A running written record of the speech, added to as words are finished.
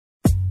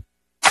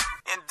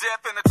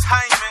In-depth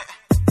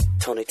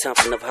entertainment. Tony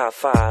Thompson of High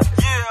Five.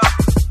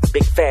 Yeah.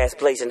 Big fast,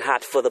 blazing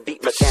hot for the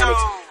beat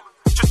mechanics.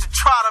 Just a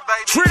trotter,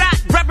 baby. Try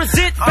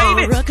represent,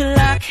 baby.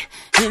 O'clock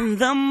in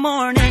the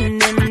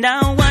morning, and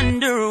I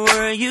wonder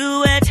where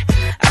you at.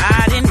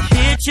 I done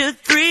hit you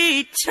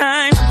 3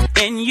 times,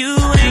 and you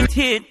ain't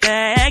hit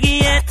back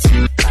yet.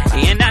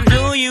 And I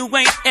know you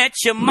ain't at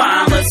your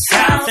mama's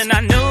house, and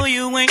I know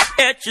you ain't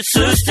at your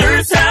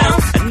sister's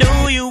house. I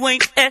know you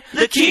ain't at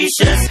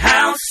Lakeisha's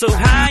house. So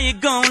how you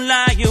gonna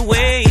lie your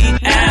way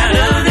out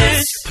of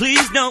this?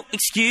 Please, no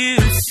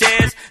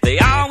excuses. They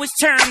always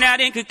turn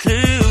out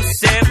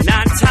inconclusive.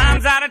 9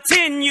 times out of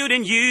 10 you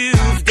done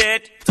used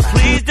it. So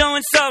please don't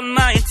insult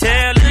my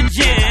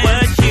intelligence.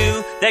 Was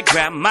you that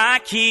grabbed my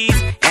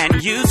keys,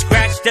 and you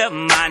scratched up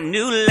my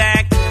new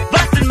lack,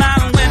 busted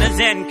my windows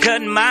and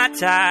cut my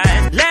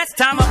ties. Last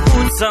time I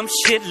pulled some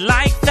shit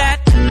like that,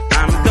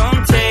 I'm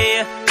gonna tell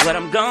you what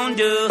I'm gonna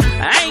do.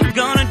 I ain't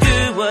gonna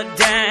do a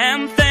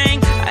damn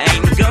thing. I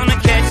ain't gonna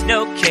catch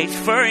no case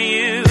for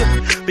you,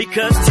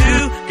 because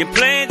 2 can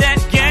play that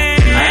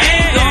game. I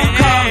ain't gonna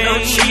call no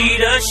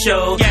cheater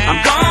show.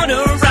 I'm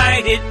gonna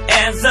write it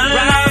as a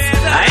loss.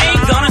 I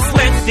ain't gonna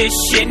sweat this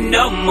shit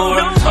no more.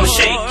 I'ma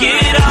shake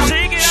it off,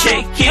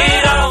 shake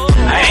it off.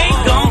 I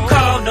ain't gonna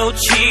call no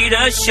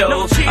cheater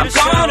show. I'm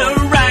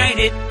gonna write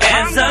it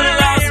as a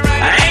loss.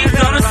 I ain't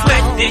gonna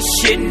sweat this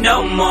shit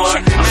no more.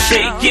 I'ma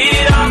shake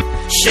it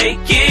off,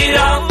 shake it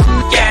off,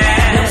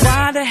 yeah. Now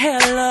why the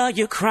hell are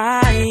you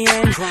crying?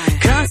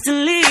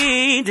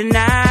 Constantly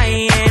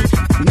denying,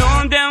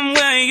 knowing damn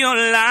well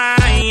you're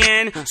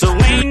lying. So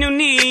ain't no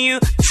need you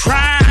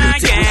trying.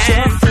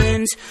 Your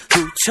friends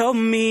who told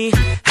me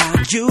how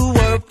you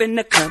were in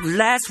the club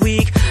last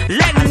week,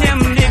 letting them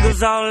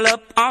niggas all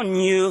up on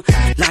you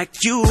like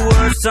you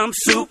were some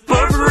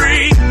super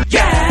freak.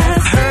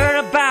 Yes, heard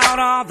about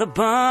all the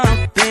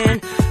bumping,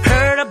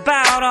 heard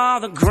about all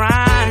the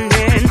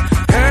grinding,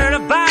 heard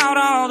about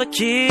all the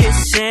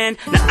kissing.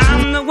 Now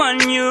I'm the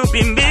one you'll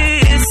be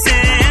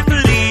missing.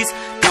 Please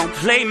don't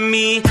play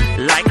me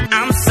like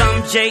I'm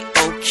some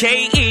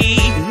J-O-K-E.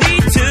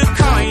 Need to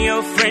call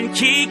your friend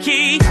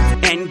Kiki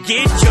and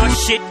get your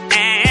shit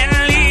and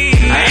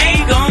leave. I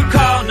ain't gonna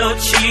call no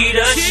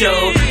cheater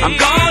show. I'm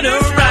gonna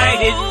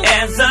write it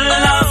as a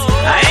loss.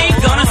 I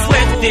ain't gonna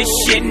sweat this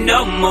shit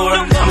no more.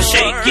 I'ma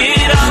shake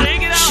it off,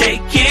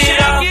 shake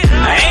it off.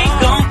 I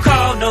ain't gonna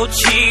call no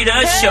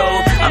cheater show.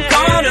 I'm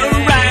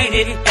gonna write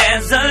it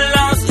as a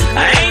loss.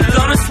 I ain't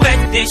gonna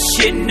sweat this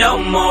shit no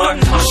more.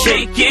 I'ma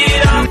shake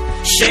it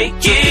off, shake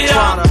it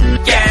off,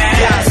 yeah.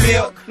 Got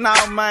milk,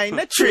 nah man,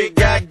 that trick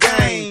got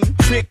game.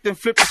 Tricked and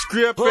flipped the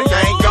script, and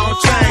they ain't gon'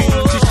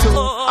 change. She's too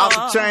off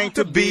the chain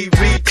to be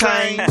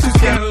retained, too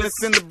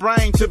scandalous in the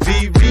brain to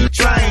be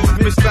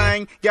retrained. Miss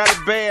Thing got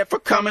it bad for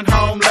coming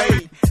home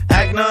late.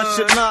 Act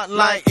nonchalant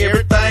like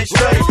everything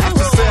straight. Ask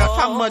yourself,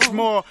 how much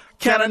more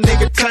can a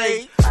nigga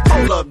take?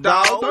 Hold up,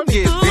 dawg, don't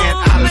get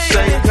bent out of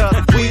shape.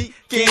 Cause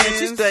weekend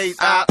she stays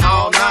out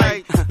all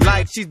night,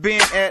 like she's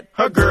been at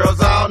her girls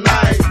all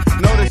night.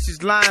 Know that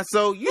she's lying,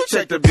 so you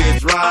check the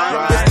bitch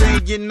right. This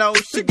thing you know,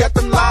 she got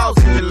them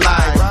laws in your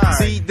life.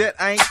 See, that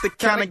ain't the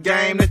kind of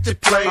game that you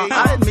play.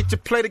 I admit you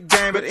play the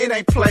game, but it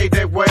ain't played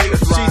that way.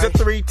 She's a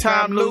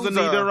 3-time loser,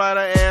 need to write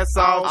her ass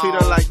off. Treat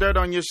her like dirt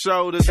on your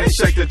shoulders and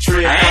shake the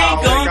trick. I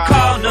ain't gonna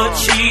call no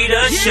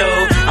cheater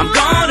show. I'm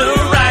gonna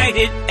write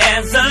it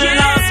as a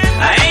loss.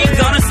 I ain't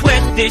gonna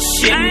sweat this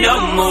shit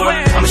no more.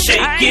 I'ma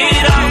shake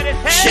it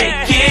off,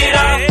 shake it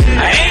off.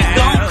 I ain't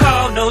gonna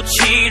call no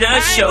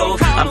cheater show.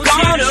 I'm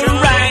gonna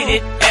write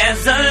it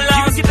as a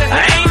loss.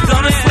 I ain't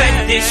gonna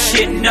sweat this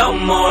shit no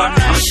more.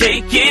 I'ma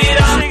shake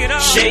it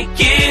off, shake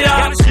it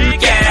off,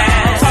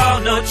 yeah. Call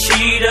no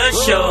cheater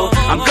show.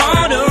 I'm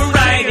gonna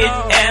write it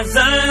as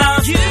a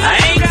loss. I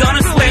ain't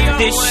gonna sweat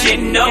this shit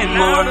no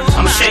more.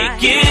 I'ma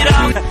shake it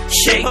off,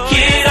 shake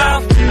it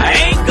off. I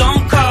ain't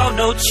gonna call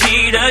no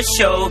cheater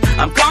show.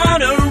 I'm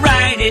gonna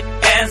write it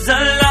as a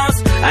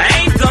loss.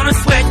 I ain't gonna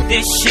sweat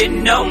this shit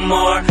no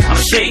more. I'ma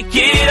shake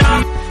it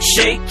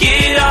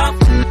off,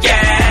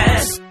 yeah.